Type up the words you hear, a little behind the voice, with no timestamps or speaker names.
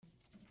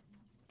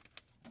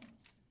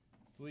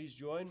Please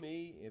join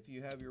me if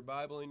you have your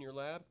Bible in your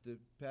lap. The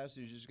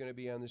passage is going to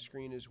be on the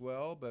screen as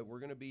well, but we're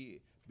going to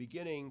be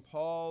beginning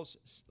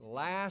Paul's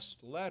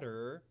last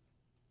letter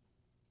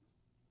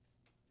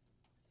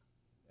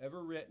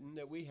ever written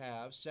that we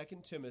have, 2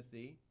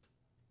 Timothy.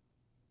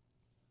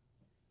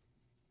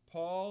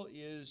 Paul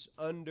is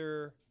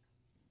under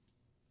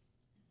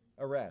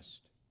arrest.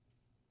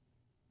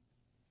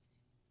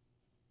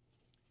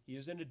 He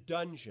is in a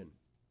dungeon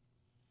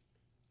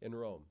in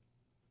Rome.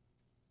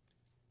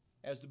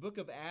 As the book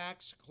of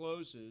Acts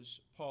closes,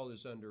 Paul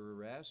is under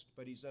arrest,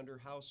 but he's under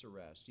house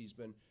arrest. He's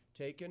been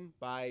taken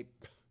by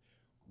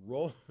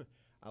Rome.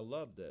 I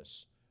love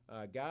this.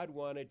 Jesus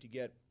wanted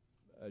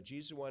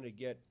to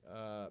get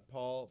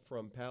Paul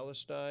from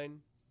Palestine,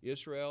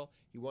 Israel.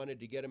 He wanted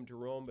to get him to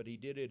Rome, but he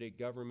did it at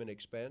government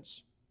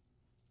expense.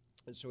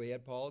 And so he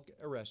had Paul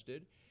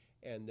arrested.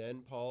 And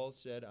then Paul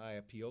said, I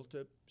appeal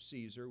to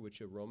Caesar, which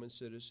a Roman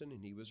citizen,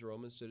 and he was a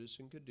Roman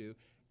citizen, could do.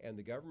 And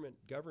the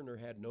governor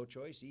had no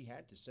choice. He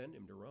had to send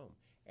him to Rome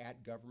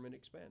at government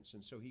expense.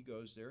 And so he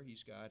goes there.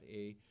 He's got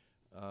a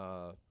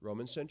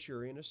Roman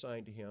centurion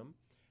assigned to him.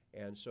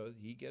 And so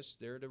he gets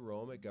there to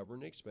Rome at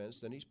government expense.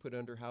 Then he's put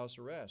under house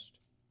arrest.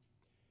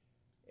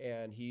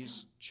 And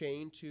he's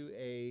chained to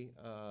a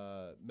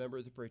member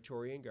of the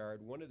Praetorian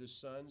Guard, one of the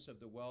sons of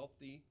the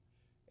wealthy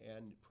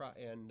and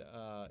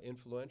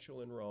influential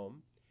in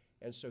Rome.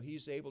 And so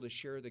he's able to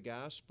share the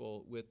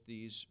gospel with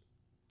these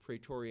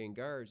Praetorian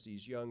Guards,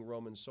 these young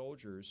Roman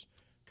soldiers,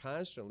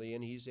 constantly.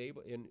 And he's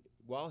able,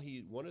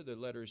 one of the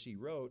letters he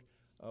wrote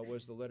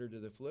was the letter to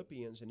the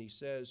Philippians, and he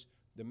says,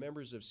 the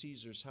members of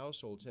Caesar's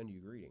household send you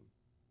greeting.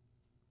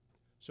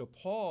 So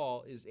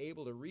Paul is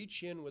able to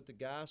reach in with the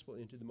gospel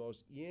into the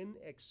most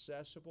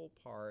inaccessible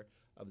part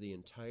of the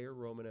entire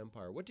Roman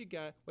Empire. What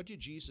did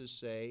Jesus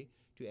say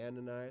to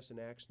Ananias in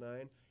Acts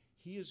 9?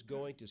 He is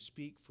going to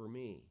speak for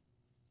me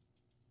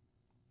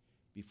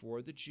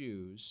before the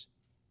Jews,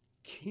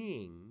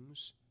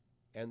 kings,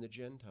 and the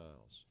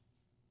Gentiles.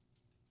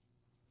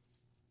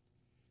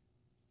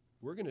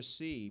 We're going to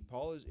see,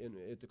 Paul is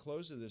at the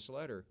close of this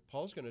letter,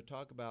 Paul's going to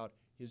talk about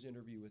his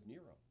interview with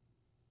Nero.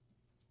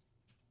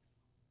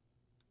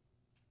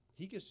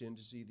 He gets in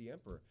to see the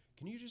emperor.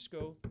 Can you just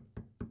go,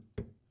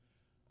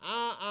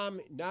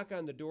 knock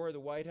on the door of the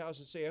White House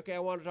and say, okay, I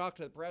want to talk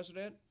to the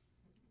president?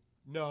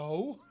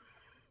 No.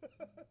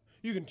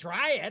 You can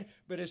try it,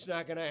 but it's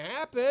not going to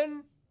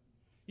happen.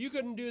 You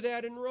couldn't do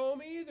that in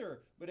Rome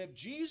either. But if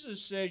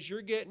Jesus says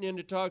you're getting in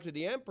to talk to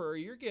the emperor,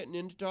 you're getting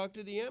in to talk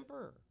to the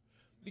emperor.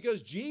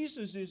 Because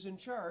Jesus is in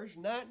charge,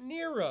 not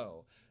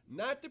Nero,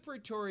 not the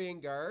Praetorian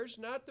Guards,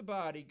 not the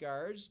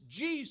bodyguards.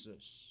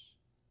 Jesus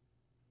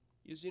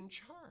is in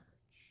charge.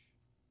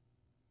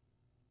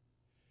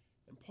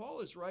 And Paul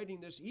is writing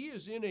this. He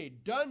is in a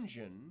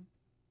dungeon,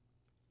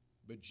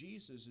 but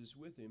Jesus is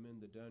with him in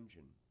the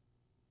dungeon.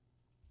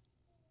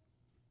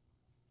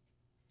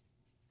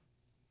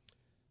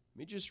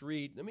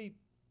 Let me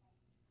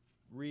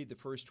read the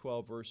first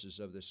 12 verses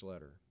of this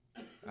letter.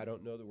 I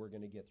don't know that we're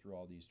going to get through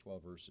all these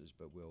 12 verses,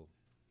 but we'll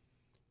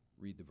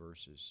read the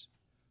verses.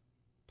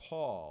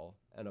 Paul,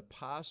 an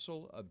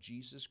apostle of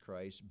Jesus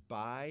Christ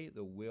by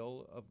the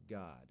will of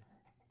God,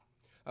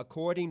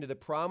 according to the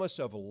promise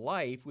of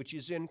life which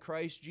is in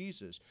Christ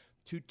Jesus,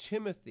 to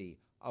Timothy,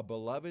 a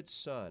beloved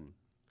son,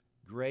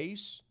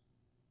 grace,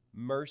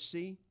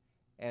 mercy,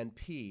 and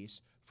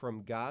peace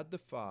from God the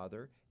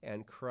Father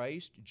and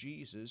Christ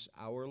Jesus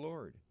our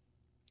Lord.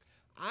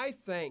 I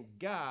thank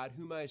God,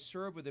 whom I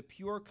serve with a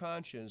pure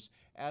conscience,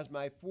 as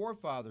my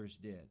forefathers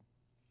did.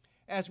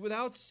 As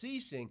without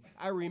ceasing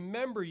I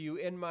remember you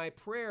in my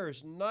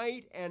prayers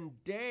night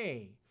and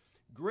day,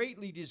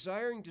 greatly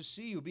desiring to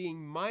see you,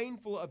 being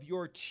mindful of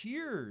your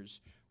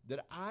tears,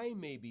 that I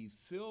may be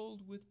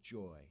filled with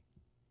joy.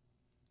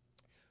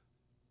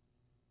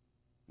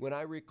 When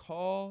I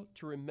recall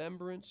to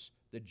remembrance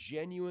the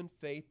genuine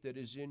faith that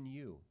is in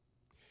you,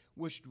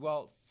 which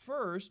dwelt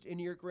first in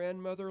your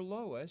grandmother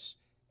Lois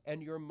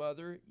and your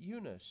mother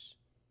Eunice,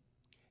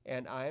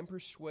 and I am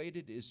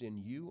persuaded is in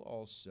you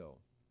also.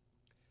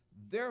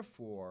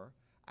 Therefore,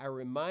 I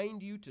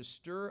remind you to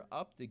stir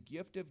up the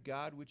gift of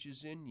God which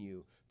is in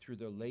you through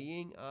the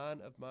laying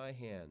on of my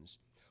hands.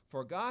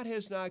 For God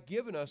has not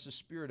given us a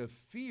spirit of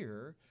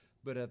fear,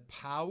 but of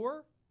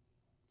power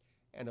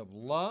and of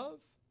love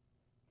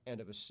and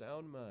of a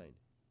sound mind.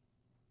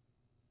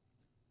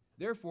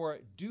 Therefore,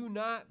 do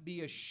not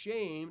be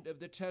ashamed of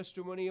the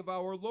testimony of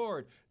our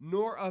Lord,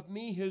 nor of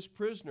me his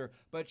prisoner,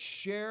 but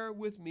share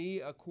with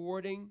me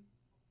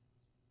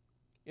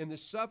in the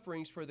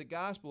sufferings for the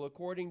gospel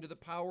according to the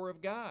power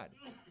of God,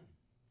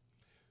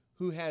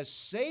 who has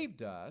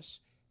saved us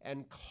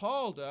and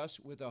called us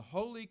with a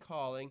holy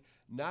calling,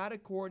 not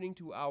according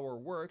to our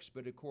works,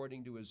 but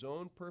according to his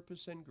own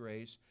purpose and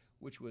grace,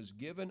 which was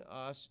given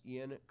us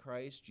in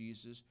Christ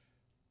Jesus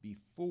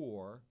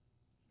before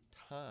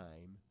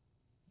time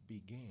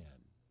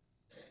began,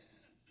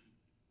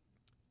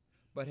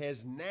 but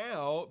has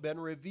now been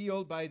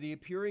revealed by the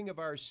appearing of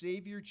our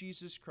Savior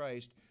Jesus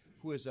Christ,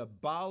 who has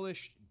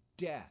abolished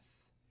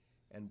death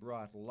and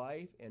brought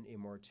life and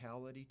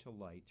immortality to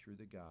light through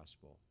the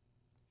gospel,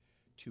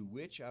 to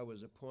which I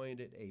was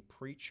appointed a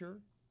preacher,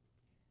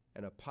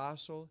 an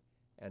apostle,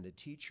 and a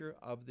teacher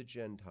of the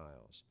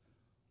Gentiles.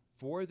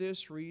 For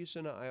this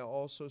reason I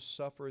also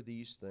suffer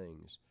these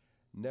things.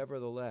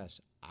 Nevertheless,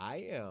 I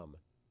am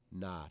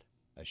not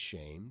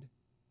ashamed,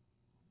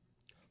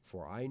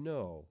 for I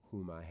know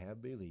whom I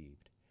have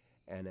believed,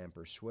 and am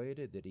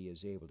persuaded that he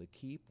is able to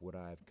keep what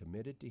I have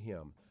committed to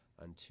him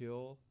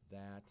until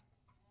that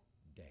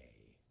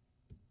day.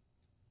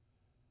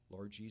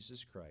 Lord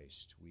Jesus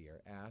Christ, we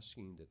are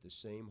asking that the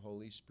same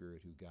Holy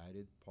Spirit who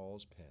guided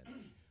Paul's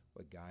pen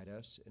would guide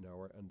us in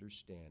our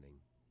understanding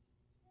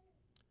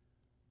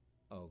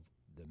of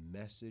the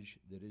message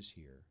that is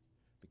here,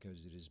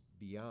 because it is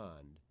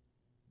beyond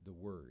the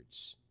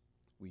words.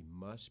 We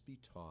must be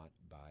taught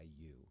by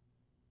you.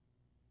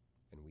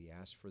 And we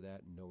ask for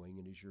that, knowing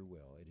it is your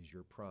will. It is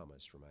your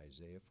promise from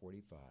Isaiah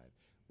 45.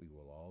 We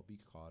will all be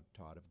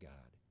taught of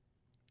God.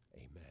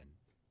 Amen.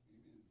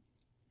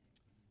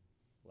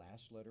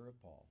 Last letter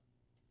of Paul.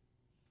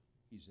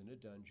 He's in a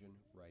dungeon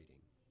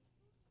writing.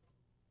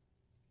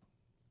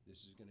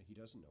 He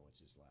doesn't know it's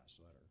his last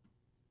letter,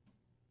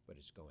 but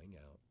it's going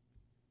out.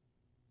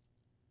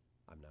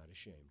 I'm not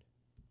ashamed.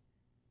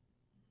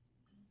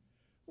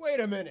 Wait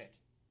a minute.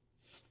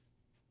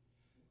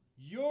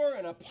 You're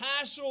an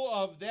apostle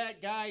of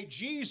that guy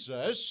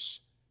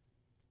Jesus.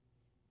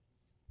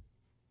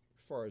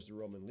 As far as the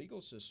Roman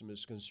legal system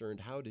is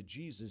concerned, how did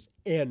Jesus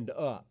end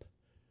up?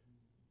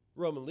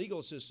 Roman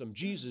legal system,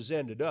 Jesus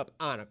ended up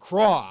on a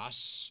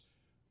cross.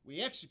 We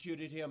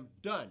executed him,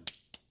 done.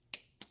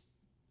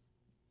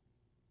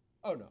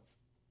 Oh no.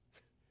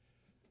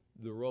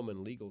 The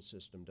Roman legal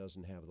system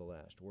doesn't have the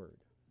last word.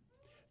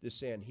 The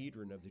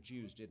Sanhedrin of the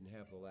Jews didn't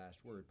have the last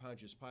word.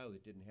 Pontius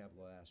Pilate didn't have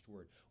the last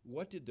word.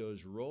 What did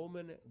those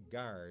Roman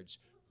guards,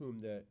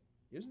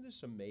 isn't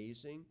this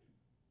amazing?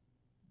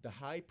 The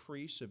high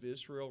priests of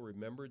Israel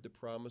remembered the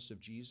promise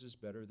of Jesus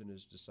better than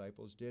his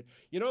disciples did.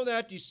 You know,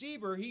 that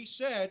deceiver, he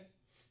said,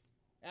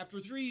 after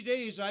 3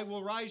 days I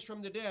will rise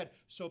from the dead.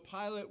 So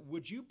Pilate,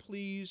 would you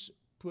please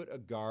put a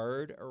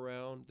guard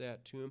around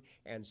that tomb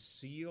and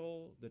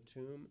seal the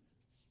tomb?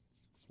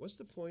 What's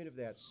the point of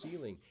that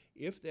sealing?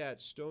 If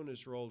that stone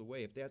is rolled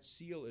away, if that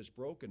seal is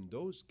broken,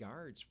 those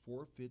guards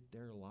forfeit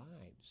their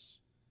lives.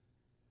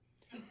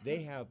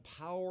 They have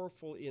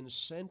powerful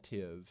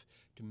incentive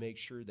to make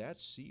sure that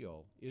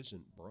seal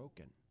isn't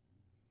broken.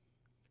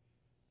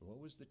 What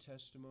was the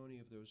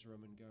testimony of those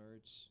Roman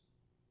guards?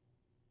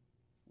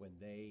 When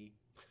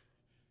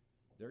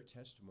their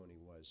testimony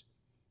was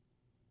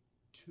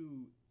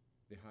to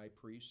the high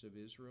priests of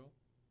Israel,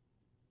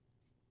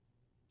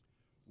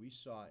 we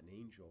saw an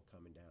angel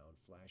coming down,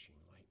 flashing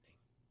lightning.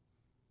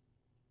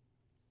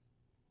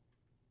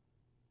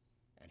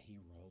 And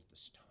he rolled the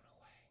stone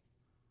away.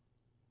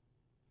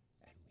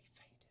 And we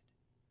fainted.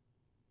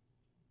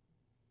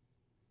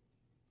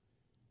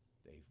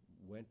 They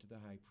went to the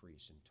high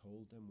priest and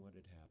told them what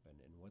had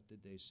happened. And what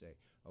did they say?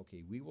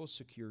 Okay, we will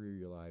secure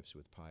your lives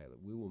with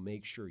Pilate. We will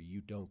make sure you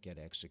don't get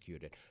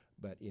executed.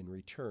 But in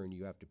return,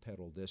 you have to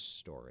peddle this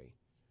story.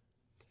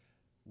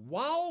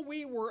 While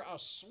we were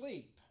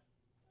asleep,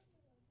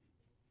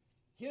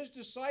 his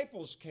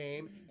disciples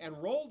came and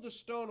rolled the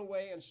stone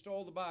away and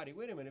stole the body.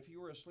 Wait a minute, if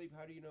you were asleep,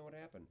 how do you know what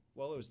happened?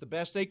 Well, it was the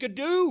best they could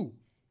do.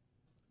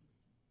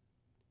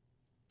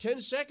 10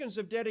 seconds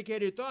of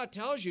dedicated thought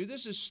tells you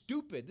this is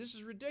stupid, this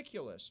is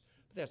ridiculous.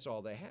 But that's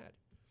all they had.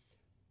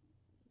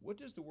 What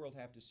does the world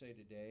have to say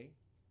today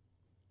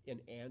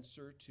in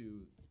answer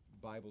to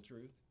Bible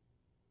truth?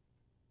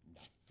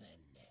 Nothing.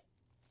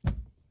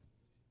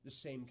 The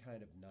same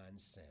kind of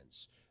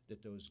nonsense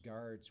that those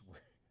guards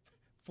were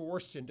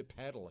forced into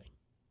peddling.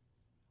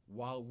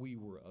 While we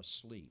were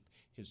asleep,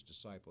 his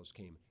disciples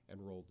came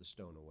and rolled the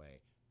stone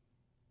away.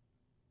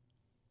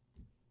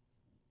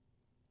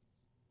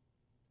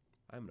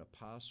 I'm an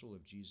apostle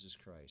of Jesus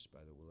Christ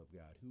by the will of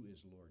God, who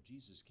is Lord.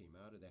 Jesus came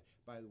out of that.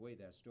 By the way,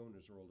 that stone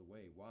was rolled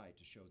away. Why?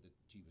 To show that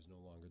he was no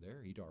longer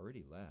there. He'd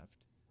already left.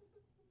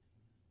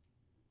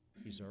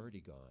 He's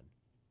already gone.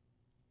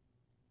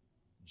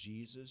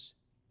 Jesus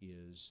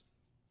is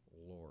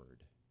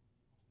Lord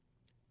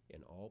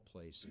in all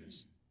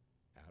places,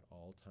 at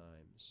all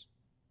times.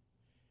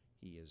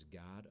 He is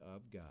God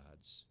of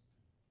gods,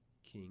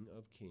 King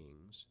of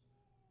kings,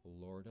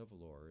 Lord of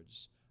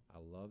lords. I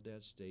love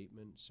that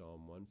statement,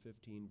 Psalm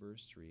 115,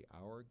 verse 3.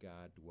 Our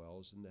God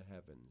dwells in the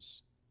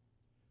heavens,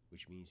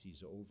 which means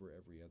he's over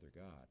every other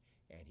God,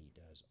 and he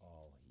does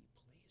all he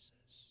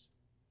pleases.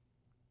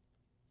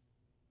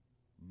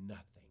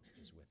 Nothing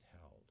is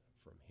withheld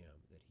from him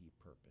that he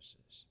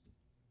purposes.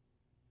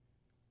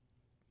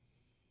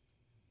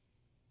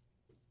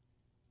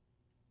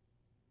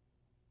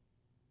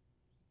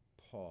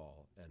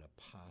 Paul, an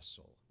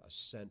apostle, a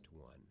sent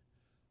one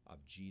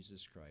of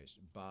Jesus Christ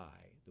by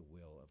the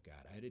will of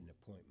God. I didn't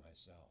appoint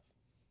myself.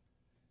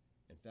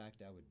 In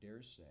fact, I would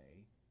dare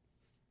say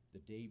the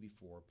day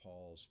before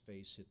Paul's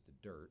face hit the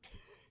dirt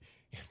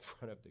in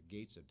front of the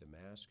gates of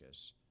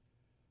Damascus,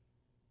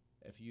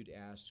 if you'd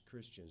ask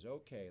Christians,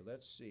 okay,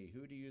 let's see,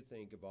 who do you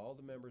think of all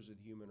the members of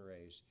the human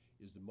race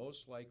is the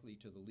most likely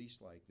to the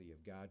least likely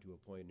of God to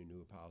appoint a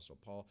new apostle?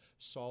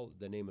 Saul,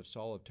 the name of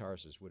Saul of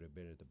Tarsus would have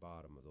been at the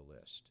bottom of the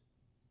list.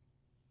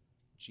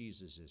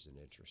 Jesus isn't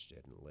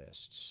interested in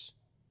lists.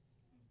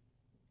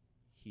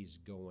 He's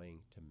going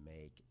to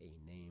make a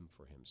name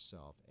for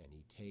himself, and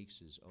he takes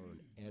his own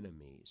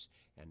enemies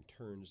and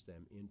turns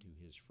them into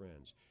his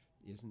friends.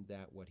 Isn't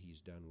that what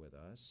he's done with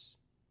us?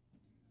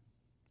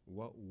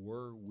 What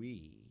were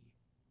we?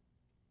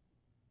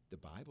 The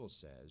Bible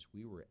says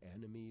we were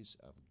enemies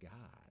of God,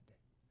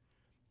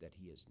 that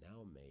he has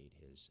now made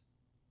his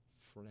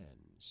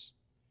friends.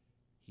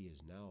 He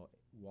has now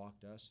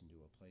walked us into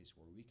a place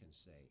where we can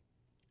say,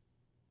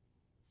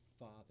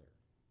 Father.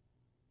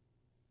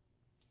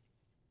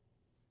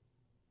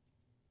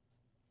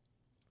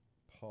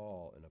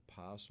 Paul, an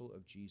apostle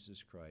of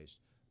Jesus Christ,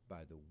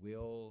 by the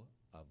will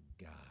of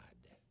God.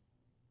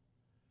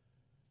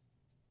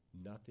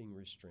 Nothing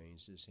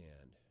restrains his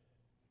hand.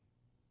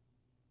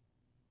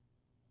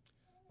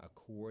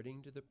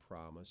 According to the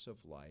promise of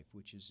life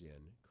which is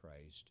in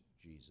Christ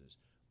Jesus.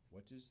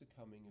 What is the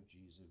coming of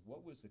Jesus?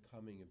 What was the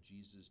coming of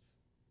Jesus?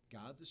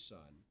 God the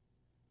Son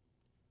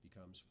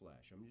becomes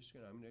flesh.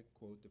 I'm going to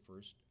quote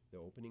the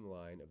opening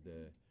line of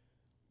the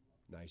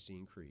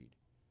Nicene Creed.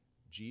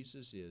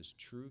 Jesus is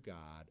true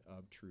God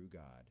of true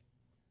God,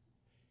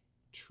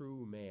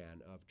 true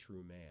man of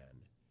true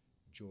man,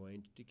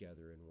 joined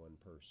together in one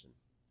person.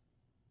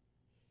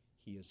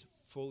 He is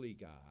fully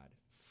God,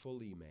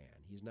 fully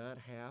man. He's not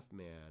half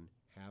man,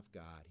 half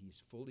God.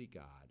 He's fully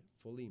God,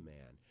 fully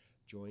man,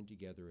 joined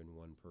together in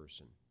one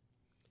person.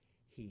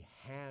 He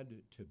had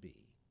to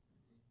be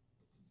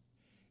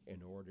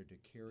in order to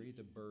carry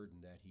the burden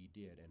that he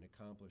did and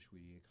accomplish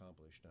what he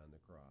accomplished on the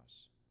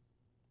cross.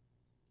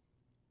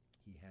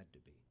 He had to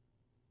be.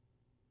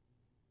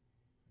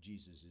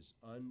 Jesus is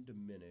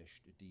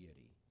undiminished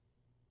deity.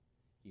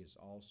 He is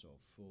also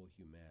full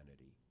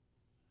humanity,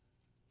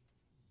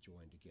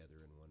 joined together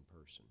in one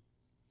person.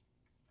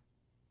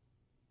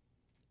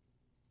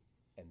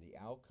 And the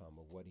outcome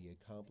of what he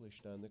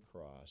accomplished on the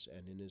cross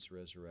and in his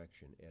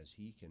resurrection, as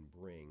he can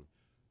bring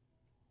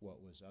what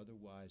was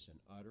otherwise an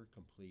utter,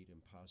 complete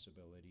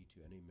impossibility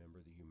to any member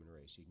of the human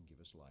race, he can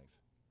give us life.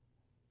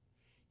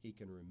 He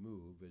can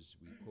remove, as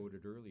we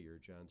quoted earlier,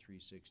 John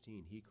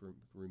 3:16, he can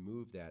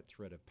remove that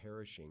threat of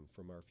perishing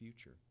from our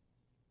future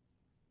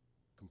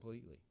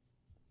completely.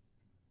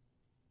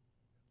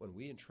 When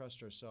we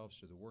entrust ourselves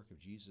to the work of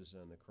Jesus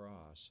on the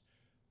cross,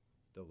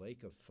 the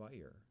lake of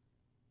fire,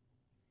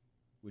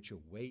 which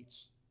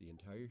awaits the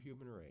entire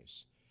human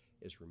race,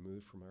 is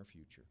removed from our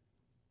future.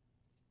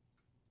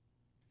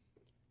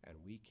 And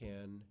we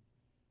can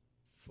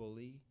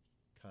fully,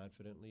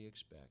 confidently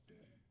expect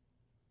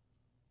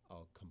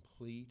a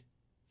complete,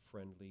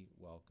 friendly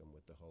welcome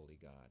with the Holy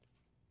God.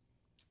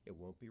 It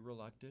won't be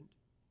reluctant.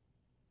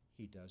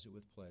 He does it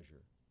with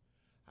pleasure.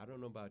 I don't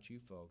know about you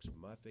folks,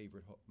 but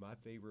my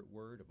favorite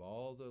word of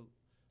all the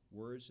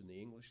words in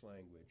the English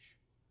language,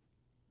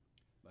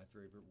 my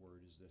favorite word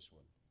is this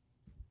one: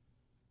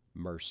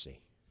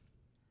 mercy.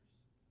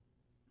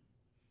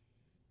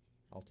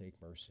 I'll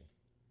take mercy.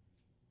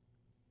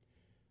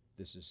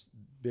 This is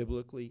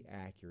biblically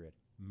accurate.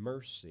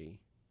 Mercy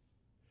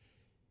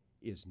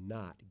is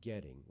not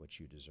getting what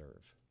you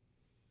deserve.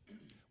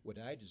 What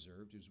I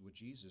deserved is what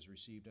Jesus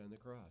received on the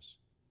cross.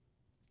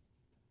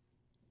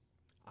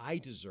 I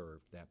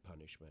deserved that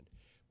punishment,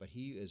 but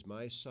he is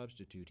my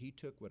substitute. He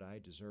took what I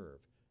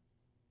deserved.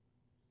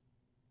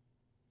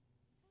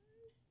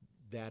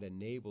 That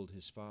enabled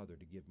his Father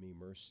to give me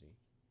mercy.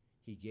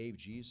 He gave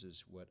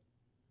Jesus what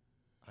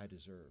I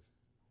deserve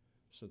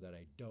so that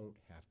I don't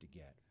have to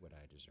get what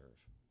I deserve.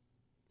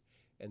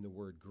 And the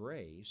word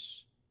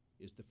grace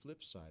is the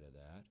flip side of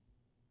that.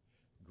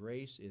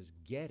 Grace is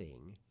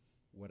getting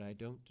what I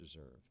don't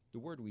deserve. The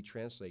word we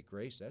translate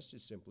grace, that's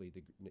just simply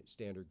the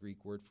standard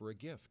Greek word for a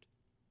gift.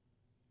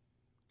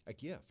 A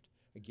gift.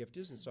 A gift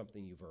isn't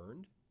something you've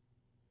earned.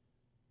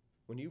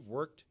 When you've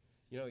worked,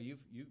 you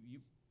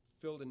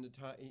filled in the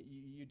time,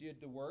 you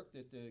did the work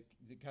that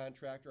the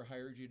contractor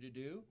hired you to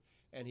do,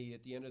 and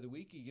at the end of the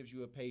week, he gives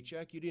you a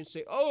paycheck. You didn't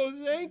say, oh,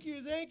 thank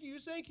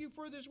you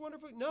for this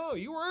wonderful. No,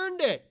 you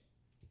earned it.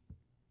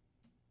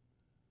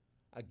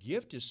 A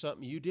gift is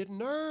something you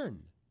didn't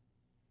earn.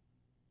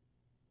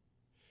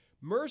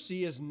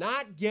 Mercy is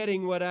not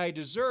getting what I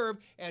deserve,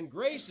 and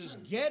grace is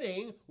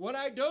getting what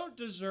I don't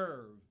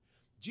deserve.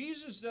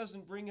 Jesus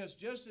doesn't bring us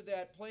just to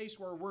that place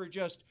where we're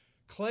just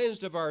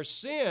cleansed of our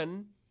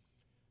sin.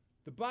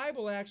 The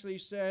Bible actually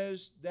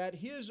says that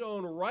his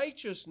own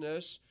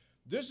righteousness,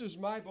 this is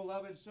my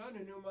beloved Son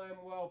in whom I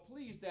am well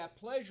pleased, that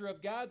pleasure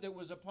of God that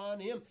was upon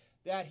him,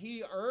 that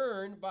he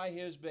earned by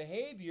his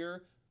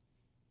behavior,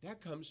 that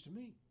comes to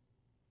me.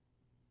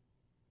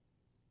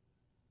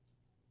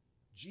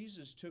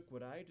 Jesus took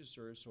what I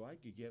deserve so I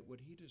could get what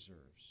he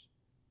deserves.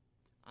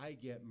 I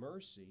get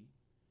mercy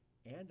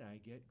and I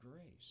get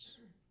grace.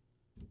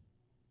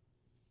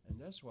 And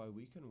that's why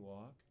we can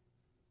walk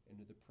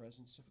into the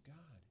presence of God.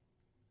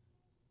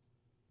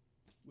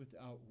 with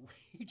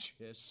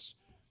outrageous,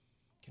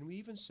 can we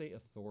even say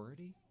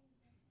authority?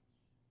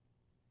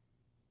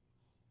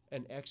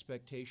 An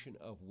expectation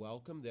of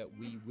welcome, that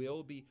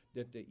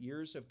that the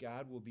ears of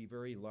God will be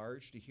very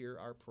large to hear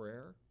our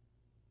prayer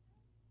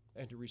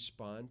and to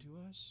respond to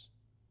us.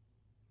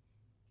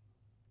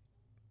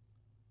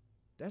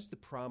 That's the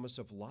promise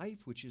of life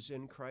which is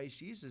in Christ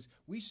Jesus.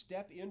 We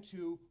step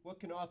into what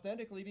can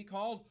authentically be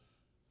called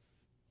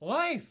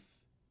life.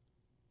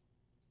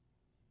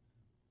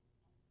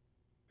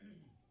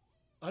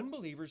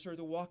 Unbelievers are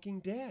the walking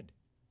dead.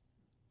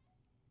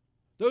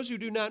 Those who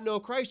do not know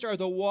Christ are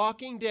the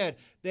walking dead.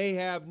 They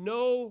have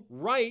no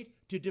right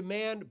to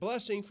demand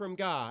blessing from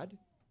God.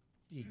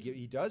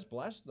 He does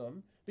bless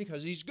them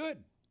because he's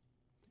good.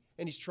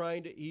 And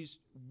he's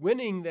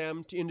winning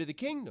them into the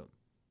kingdom.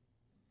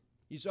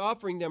 He's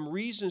offering them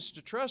reasons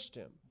to trust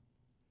him.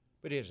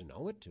 But he doesn't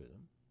owe it to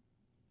them.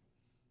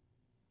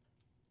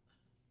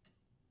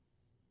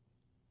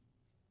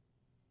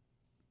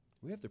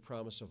 We have the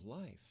promise of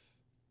life.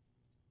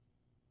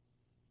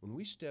 When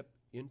we step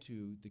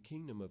into the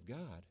kingdom of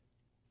God,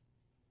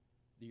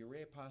 the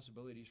array of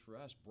possibilities for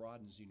us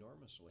broadens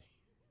enormously.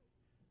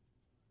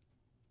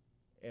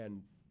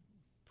 And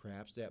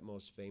perhaps that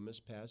most famous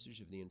passage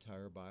of the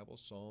entire Bible,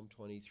 Psalm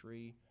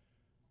 23,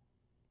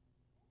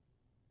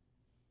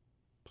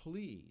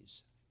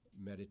 please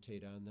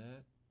meditate on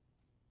that,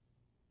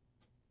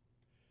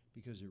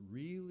 because it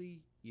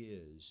really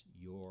is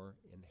your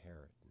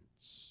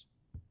inheritance.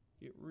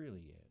 It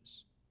really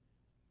is.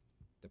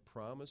 The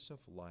promise of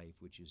life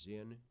which is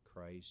in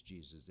Christ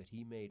Jesus, that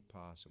he made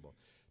possible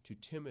to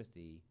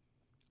Timothy,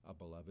 a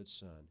beloved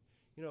son.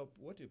 You know,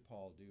 what did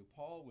Paul do?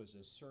 Paul was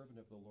a servant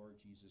of the Lord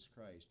Jesus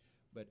Christ,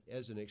 but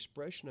as an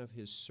expression of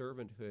his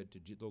servanthood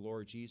to the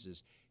Lord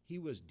Jesus, he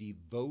was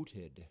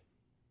devoted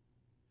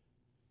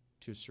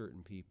to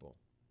certain people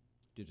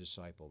to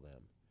disciple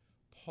them.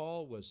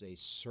 Paul was a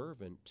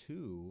servant,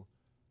 too,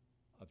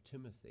 of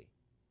Timothy.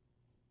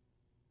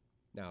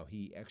 Now,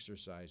 he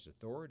exercised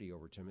authority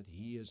over Timothy.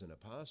 He is an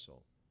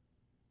apostle.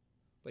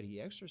 But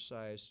he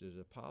exercised his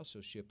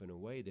apostleship in a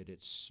way that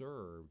it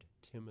served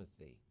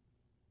Timothy.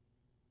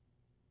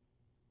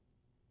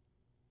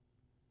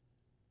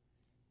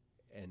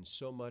 And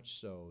so much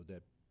so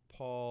that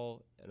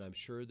Paul, and I'm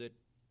sure that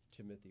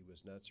Timothy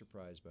was not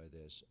surprised by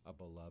this, a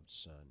beloved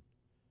son.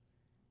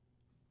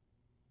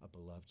 A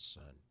beloved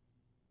son.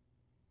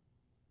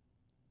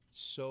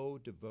 So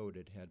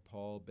devoted had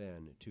Paul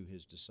been to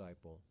his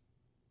disciple,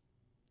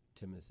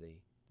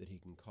 Timothy, that he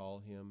can call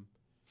him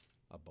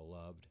a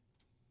beloved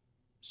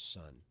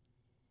son.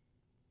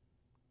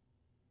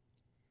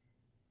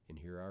 And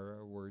here are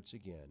our words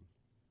again: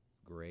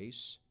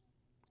 grace,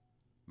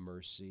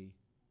 mercy,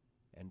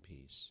 and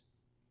peace.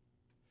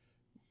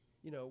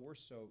 You know, we're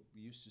so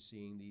used to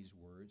seeing these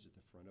words at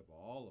the front of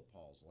all of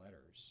Paul's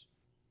letters.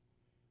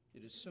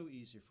 It is so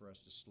easy for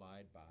us to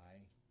slide by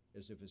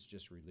as if it's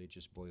just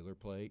religious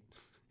boilerplate.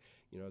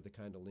 You know, the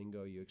kind of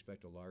lingo you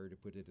expect a lawyer to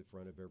put at the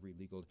front of every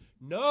legal...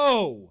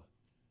 No!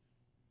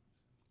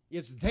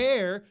 It's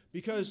there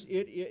because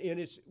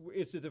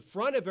it's at the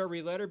front of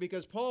every letter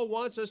because Paul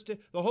wants us to,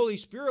 the Holy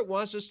Spirit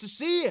wants us to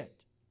see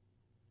it.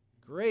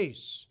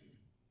 Grace.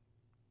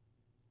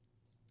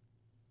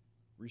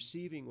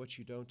 Receiving what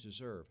you don't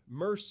deserve.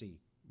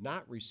 Mercy.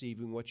 Not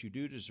receiving what you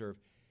do deserve.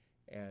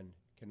 And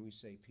can we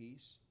say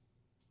peace?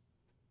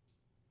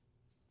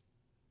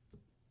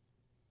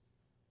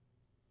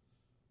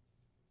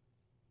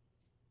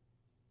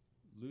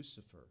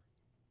 Lucifer,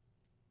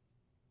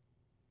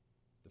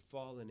 the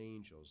fallen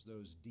angels,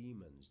 those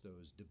demons,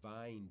 those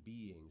divine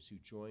beings who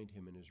joined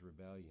him in his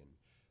rebellion,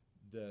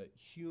 the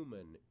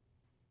human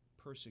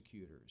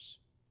persecutors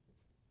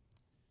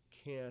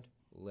can't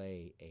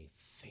lay a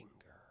finger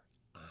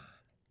on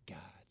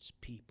God's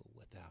people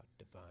without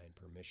divine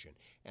permission.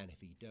 And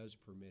if he does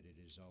permit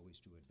it, it is always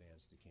to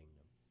advance the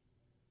kingdom.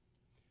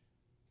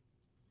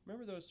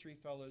 Remember those three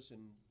fellows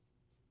in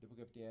the book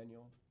of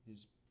Daniel?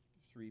 His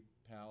three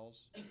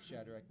pals,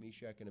 Shadrach,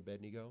 Meshach, and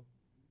Abednego?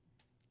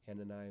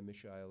 Hananiah,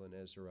 Mishael, and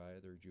Azariah,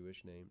 their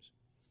Jewish names.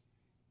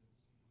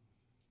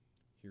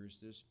 Here's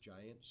this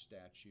giant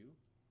statue.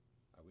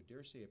 I would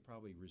dare say it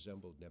probably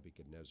resembled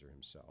Nebuchadnezzar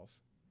himself.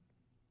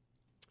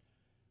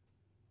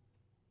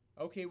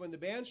 Okay, when the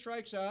band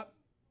strikes up,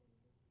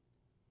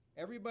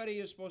 everybody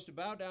is supposed to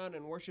bow down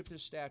and worship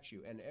this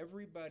statue. And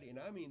everybody, and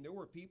I mean, there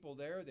were people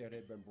there that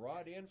had been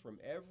brought in from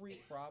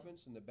every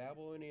province in the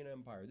Babylonian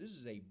Empire. This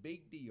is a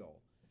big deal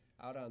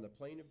out on the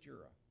plain of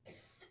Jura.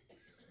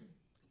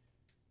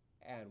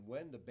 And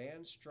when the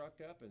band struck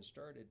up and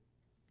started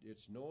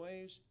its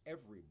noise,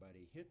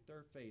 everybody hit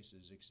their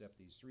faces except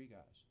these three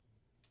guys.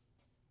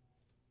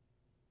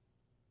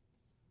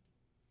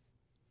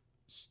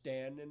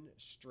 Standing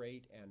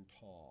straight and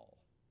tall.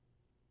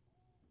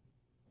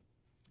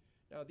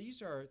 Now,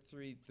 these are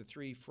the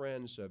three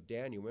friends of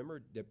Daniel.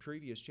 Remember the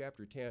previous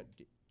chapter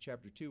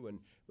 2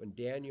 when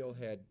Daniel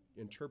had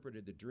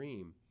interpreted the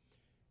dream.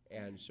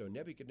 And so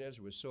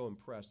Nebuchadnezzar was so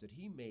impressed that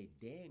he made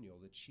Daniel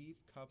the chief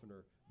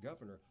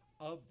governor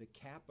of the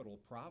capital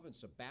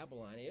province of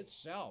Babylon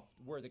itself,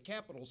 where the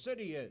capital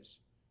city is.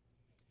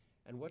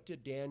 And what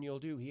did Daniel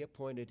do? He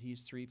appointed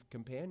his 3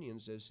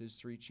 companions as his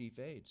 3 chief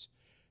aides.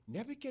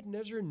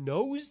 Nebuchadnezzar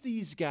knows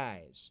these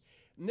guys,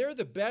 and they're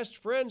the best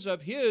friends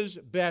of his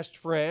best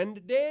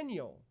friend,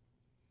 Daniel.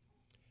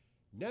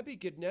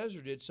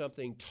 Nebuchadnezzar did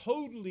something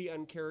totally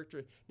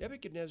uncharacteristic.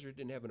 Nebuchadnezzar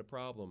didn't have a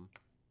problem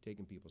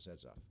taking people's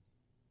heads off.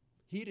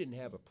 He didn't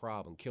have a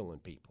problem killing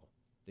people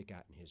that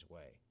got in his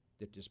way,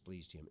 that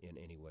displeased him in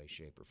any way,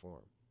 shape, or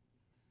form.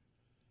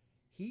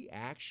 He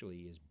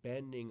actually is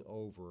bending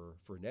over,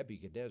 for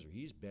Nebuchadnezzar,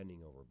 he's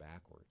bending over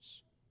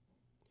backwards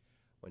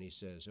when he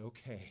says,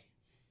 okay,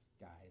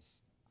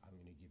 guys, I'm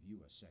going to give you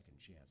a second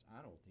chance.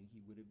 I don't think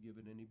he would have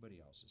given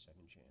anybody else a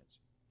second chance.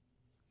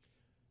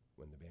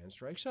 When the band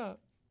strikes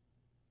up,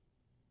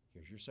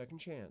 here's your second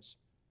chance.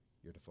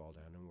 You're to fall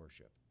down and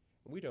worship.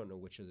 And we don't know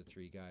which of the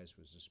 3 guys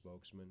was the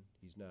spokesman.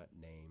 He's not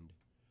named.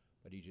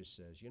 But he just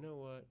says, you know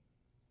what?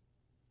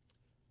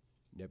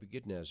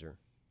 Nebuchadnezzar,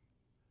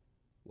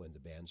 when the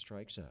band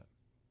strikes up,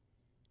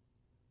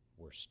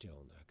 we're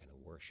still not going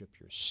to worship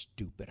your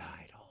stupid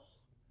idol.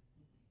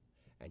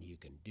 And you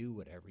can do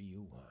whatever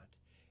you want.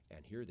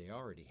 And here they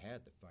already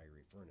had the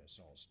fiery furnace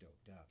all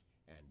stoked up.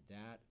 And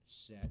that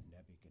set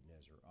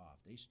Nebuchadnezzar off.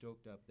 They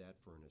stoked up that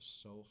furnace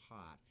so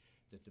hot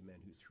that the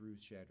men who threw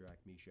Shadrach,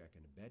 Meshach,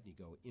 and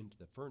Abednego into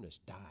the furnace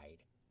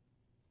died.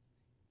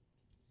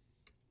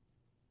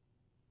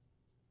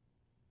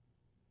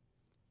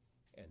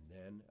 And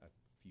then a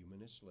few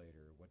minutes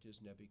later, what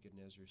does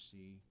Nebuchadnezzar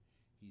see?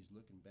 He's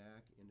looking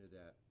back into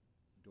that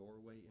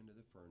doorway into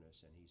the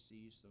furnace, and he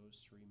sees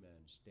those 3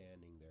 men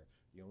standing there.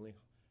 The only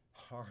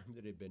harm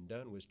that had been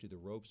done was to the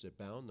ropes that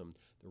bound them.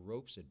 The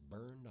ropes had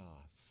burned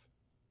off.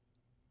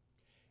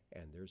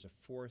 And there's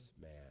a 4th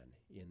man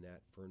in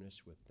that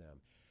furnace with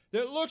them.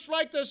 That looks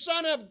like the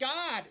Son of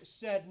God,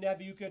 said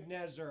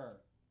Nebuchadnezzar.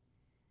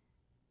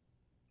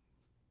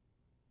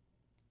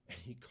 And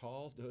he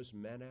called those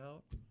men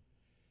out.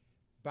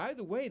 By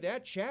the way,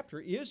 that chapter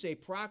is a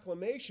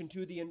proclamation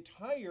to the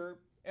entire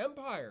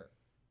empire.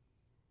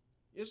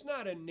 It's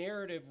not a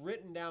narrative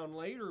written down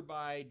later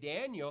by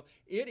Daniel.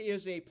 It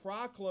is a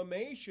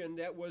proclamation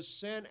that was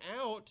sent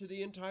out to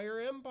the entire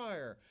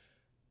empire.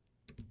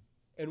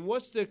 And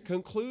what's the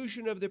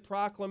conclusion of the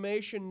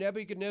proclamation?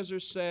 Nebuchadnezzar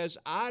says,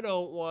 I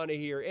don't want to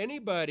hear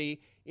anybody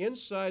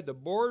inside the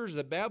borders of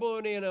the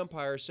Babylonian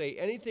Empire say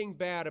anything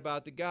bad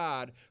about the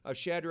God of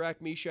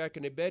Shadrach, Meshach,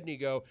 and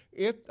Abednego.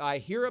 If I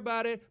hear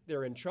about it,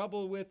 they're in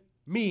trouble with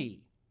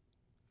me.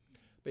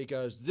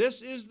 Because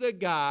this is the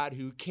God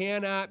who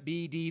cannot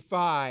be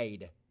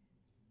defied.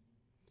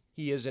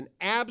 He is an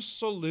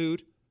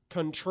absolute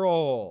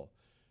control.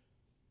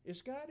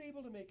 Is God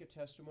able to make a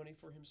testimony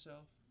for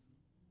himself?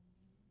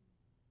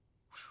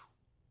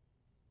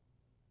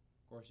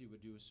 Of course, he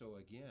would do so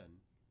again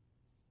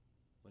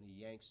when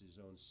he yanks his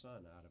own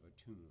son out of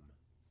a tomb.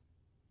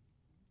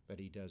 But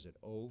he does it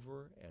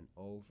over and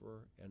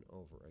over and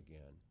over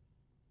again.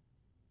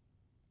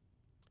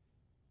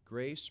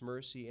 Grace,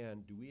 mercy,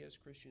 and do we as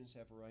Christians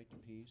have a right to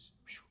peace?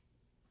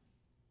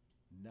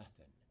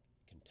 Nothing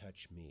can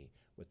touch me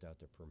without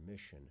the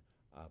permission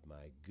of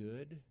my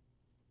good,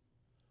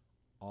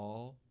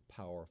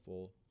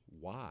 all-powerful,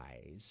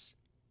 wise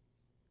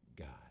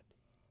God.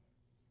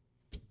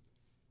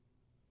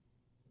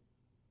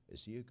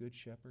 Is he a good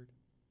shepherd?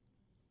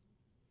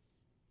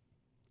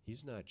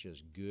 He's not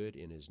just good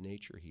in his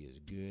nature, he is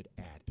good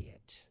at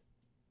it.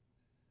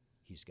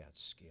 He's got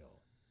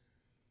skill.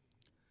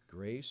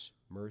 Grace,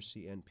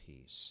 mercy, and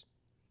peace.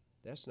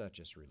 That's not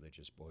just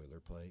religious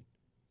boilerplate.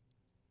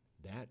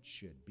 That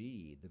should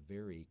be the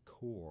very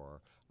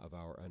core of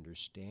our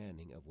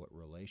understanding of what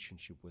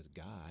relationship with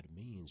God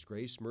means.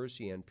 Grace,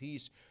 mercy, and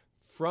peace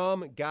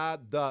from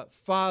God the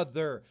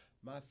Father.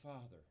 My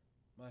Father,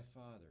 my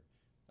Father.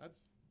 I've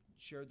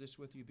shared this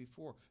with you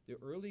before. The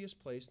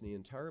earliest place in the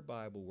entire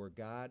Bible where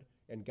God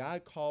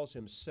calls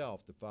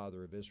himself the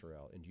Father of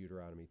Israel in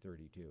Deuteronomy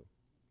 32.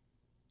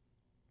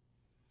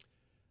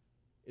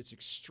 It's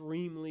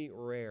extremely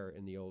rare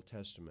in the Old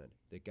Testament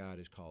that God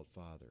is called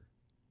Father.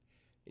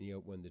 And you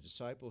know, when the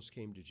disciples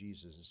came to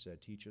Jesus and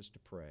said, teach us to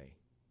pray,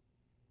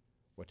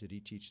 what did he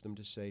teach them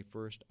to say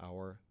first?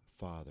 Our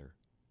Father.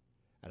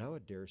 And I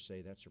would dare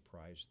say that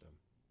surprised them,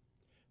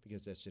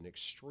 because that's an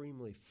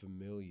extremely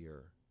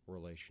familiar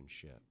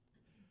relationship.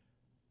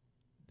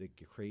 The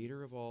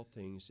creator of all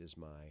things is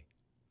my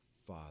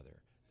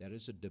Father. That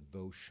is a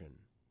devotion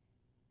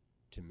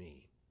to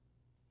me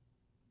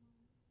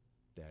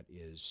that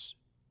is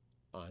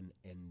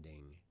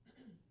unending.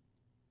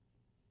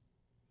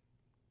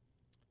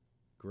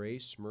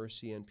 Grace,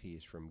 mercy, and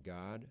peace from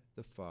God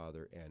the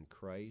Father and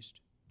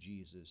Christ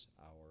Jesus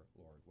our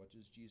Lord. What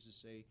does Jesus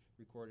say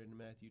recorded in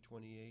Matthew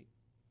 28?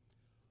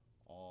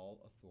 All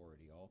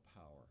authority, all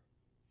power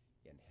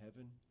in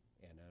heaven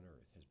and on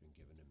earth has been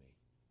given to me.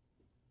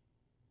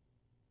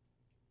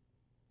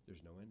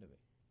 There's no end of it.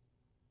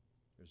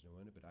 There's no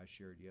end of it. I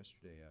shared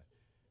yesterday,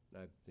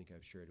 and I think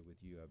I've shared it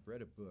with you. I've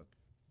read a book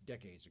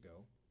decades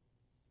ago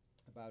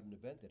about an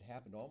event that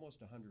happened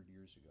almost 100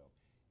 years ago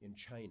in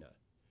China.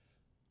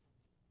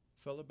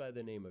 A fellow by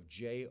the name of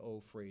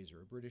J.O.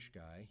 Fraser, a British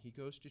guy, he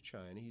goes to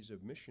China. He's a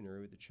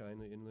missionary with the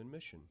China Inland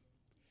Mission.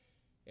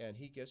 And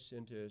he gets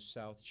into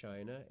South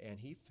China, and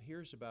he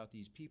hears about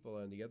these people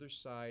on the other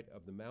side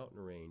of the mountain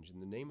range.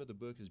 And the name of the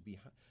book is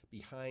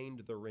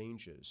Behind the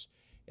Ranges.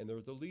 And they're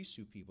the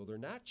Lisu people. They're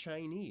not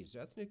Chinese.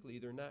 Ethnically,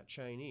 they're not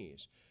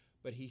Chinese.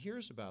 But he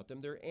hears about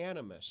them. They're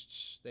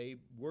animists. They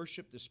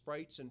worship the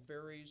sprites and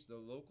fairies, the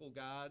local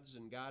gods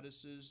and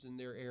goddesses in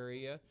their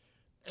area.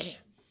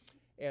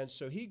 And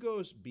so he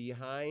goes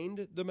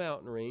behind the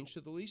mountain range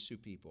to the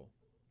Lisu people.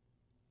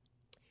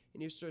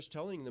 And he starts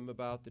telling them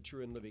about the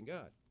true and living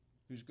God,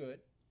 who's good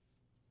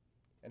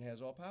and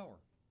has all power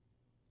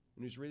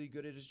and who's really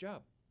good at his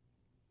job.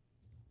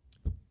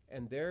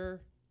 And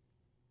they're,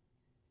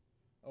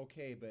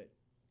 okay, but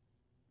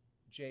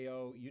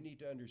J.O., you need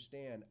to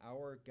understand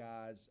our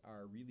gods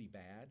are really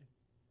bad.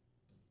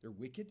 They're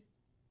wicked.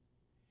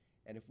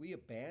 And if we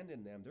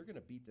abandon them, they're going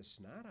to beat the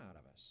snot out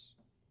of us.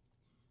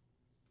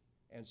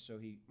 And so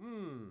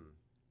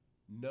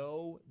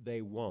no,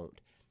 they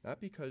won't.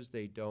 Not because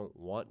they don't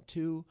want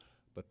to,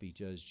 but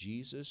because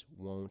Jesus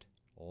won't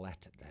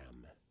let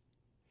them.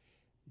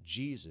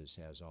 Jesus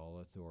has all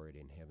authority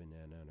in heaven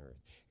and on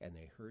earth. And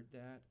they heard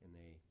that, and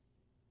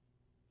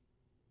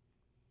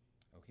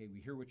okay, we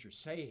hear what you're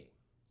saying.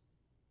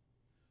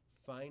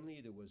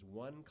 Finally, there was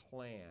one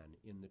clan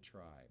in the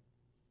tribe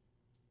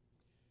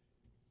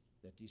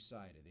that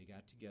decided. They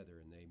got together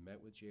and they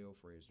met with J.O.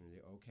 Fraser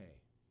and okay.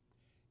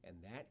 And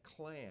that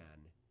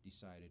clan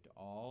decided to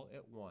all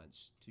at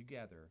once,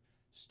 together,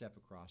 step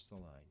across the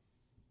line.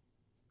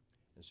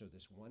 And so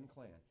this one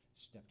clan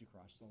stepped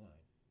across the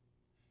line.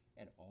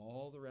 And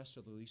all the rest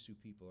of the Lisu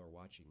people are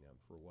watching them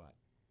for what?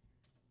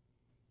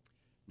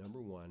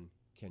 Number one,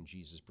 can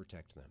Jesus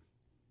protect them?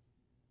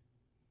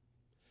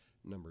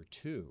 Number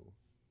two,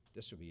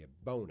 this would be a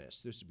bonus.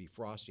 This would be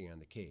frosting on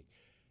the cake.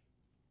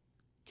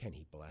 Can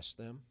he bless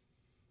them?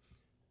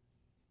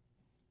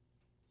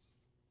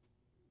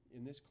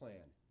 In this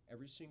clan,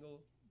 every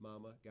single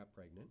mama got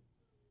pregnant.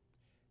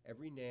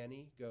 Every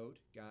nanny goat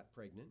got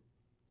pregnant.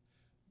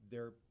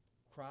 Their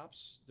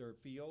crops, their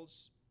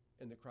fields,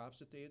 and the crops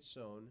that they had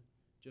sown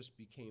just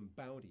became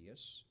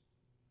bounteous.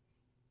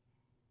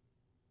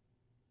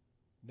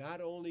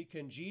 Not only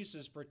can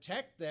Jesus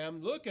protect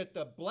them, look at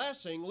the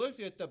blessing, look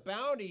at the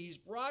bounty he's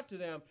brought to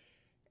them.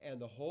 And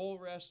the whole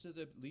rest of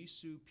the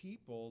Lisu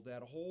people,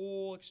 that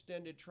whole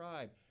extended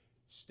tribe,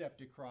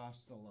 stepped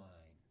across the line.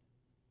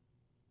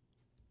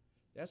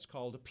 That's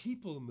called a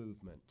people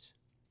movement.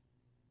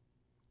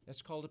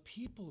 That's called a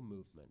people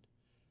movement.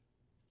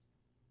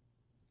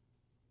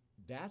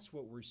 That's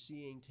what we're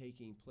seeing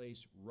taking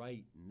place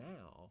right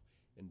now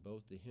in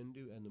both the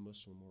Hindu and the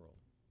Muslim world.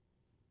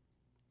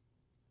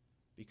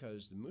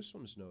 Because the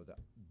Muslims know that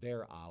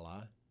their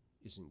Allah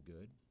isn't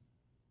good.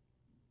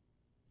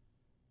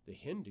 The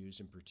Hindus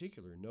in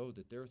particular know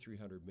that their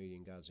 300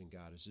 million gods and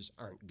goddesses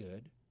aren't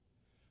good.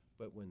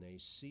 But when they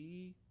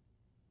see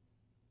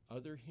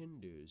other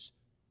Hindus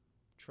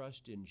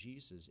trust in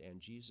Jesus,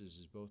 and Jesus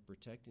is both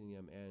protecting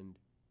them and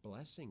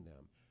blessing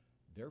them,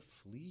 they're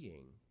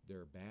fleeing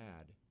their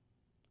bad,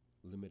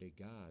 limited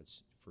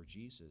gods for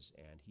Jesus,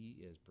 and he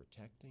is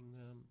protecting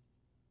them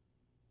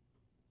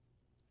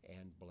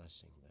and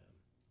blessing them.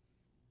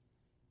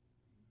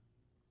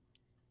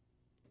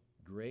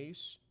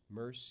 Grace,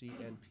 mercy,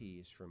 and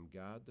peace from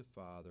God the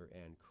Father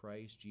and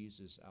Christ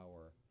Jesus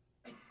our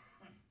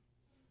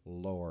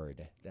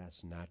Lord.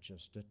 That's not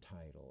just a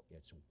title,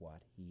 it's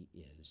what he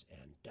is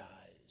and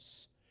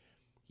does.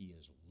 He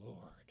is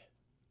Lord.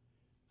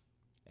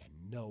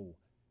 And no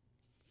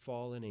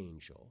fallen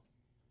angel,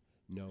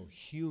 no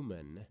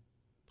human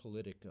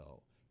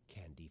politico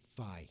can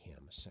defy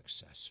him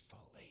successfully.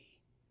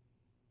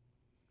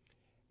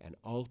 And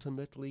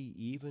ultimately,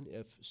 even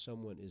if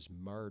someone is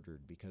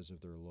martyred because of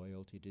their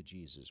loyalty to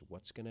Jesus,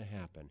 what's going to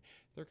happen?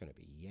 They're going to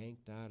be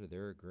yanked out of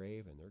their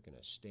grave, and they're going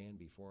to stand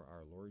before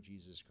our Lord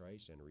Jesus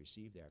Christ and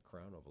receive that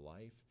crown of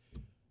life.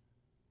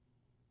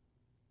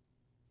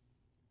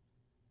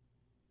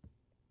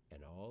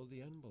 And all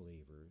the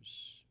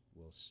unbelievers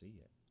will see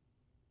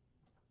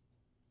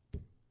it.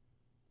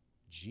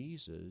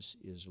 Jesus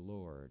is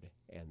Lord,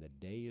 and the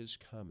day is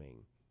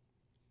coming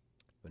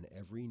when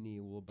every knee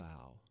will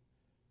bow.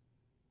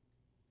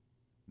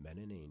 Men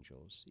and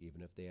angels,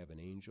 even if they have an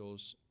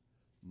angel's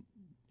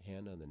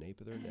hand on the nape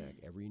of their neck,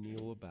 every knee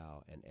will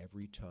bow and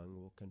every tongue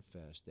will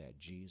confess that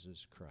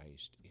Jesus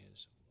Christ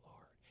is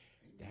Lord.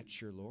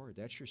 That's your Lord.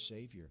 That's your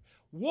Savior.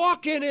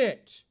 Walk in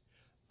it.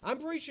 I'm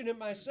preaching it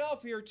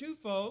myself here too,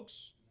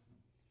 folks.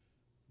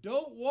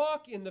 Don't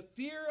walk in the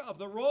fear of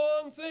the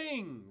wrong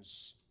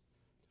things.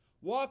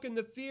 Walk in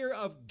the fear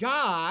of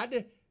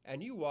God,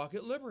 and you walk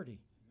at liberty.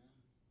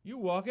 You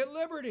walk at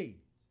liberty.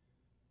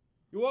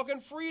 You walk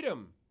in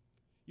freedom.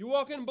 You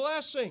walk in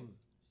blessing.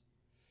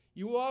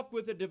 You walk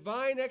with a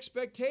divine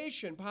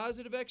expectation,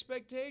 positive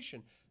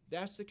expectation.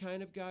 That's the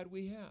kind of God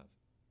we have.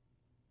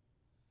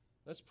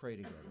 Let's pray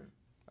together.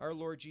 Our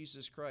Lord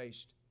Jesus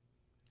Christ,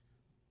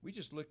 We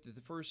just looked at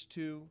the first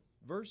 2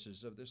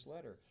 verses of this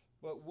letter.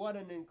 But what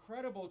an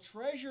incredible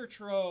treasure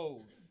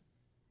trove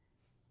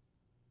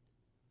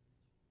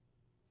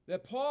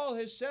that Paul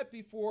has set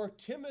before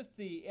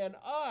Timothy and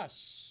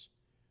us.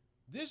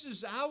 This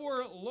is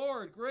our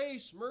Lord,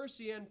 grace,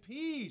 mercy, and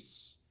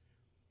peace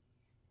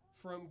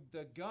from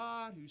the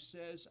God who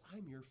says,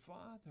 I'm your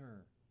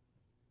Father.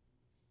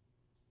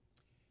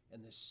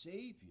 And the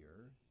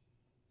Savior,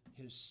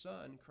 his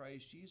Son,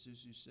 Christ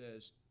Jesus, who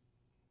says,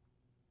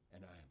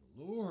 and I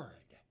am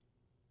Lord.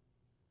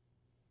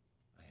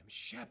 I am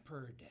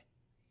Shepherd.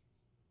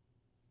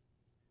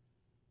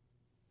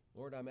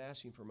 Lord, I'm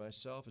asking for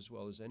myself as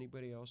well as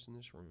anybody else in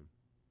this room.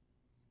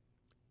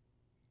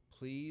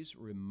 Please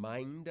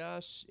remind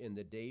us in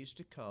the days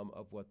to come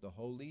of what the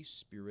Holy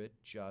Spirit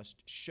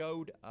just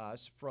showed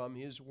us from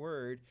his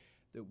word,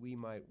 that we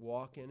might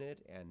walk in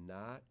it and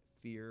not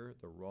fear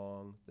the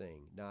wrong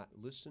thing, not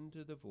listen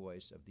to the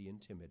voice of the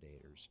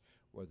intimidators,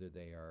 whether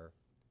they are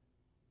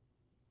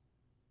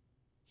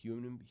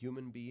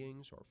human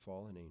beings or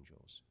fallen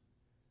angels.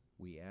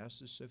 We ask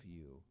this of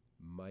you,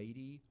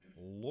 mighty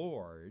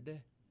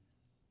Lord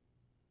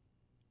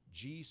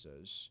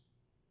Jesus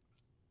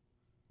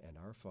and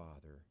our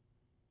Father.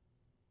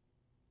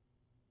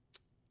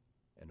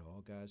 And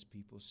all God's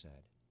people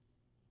said,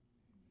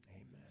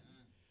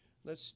 Amen. Let's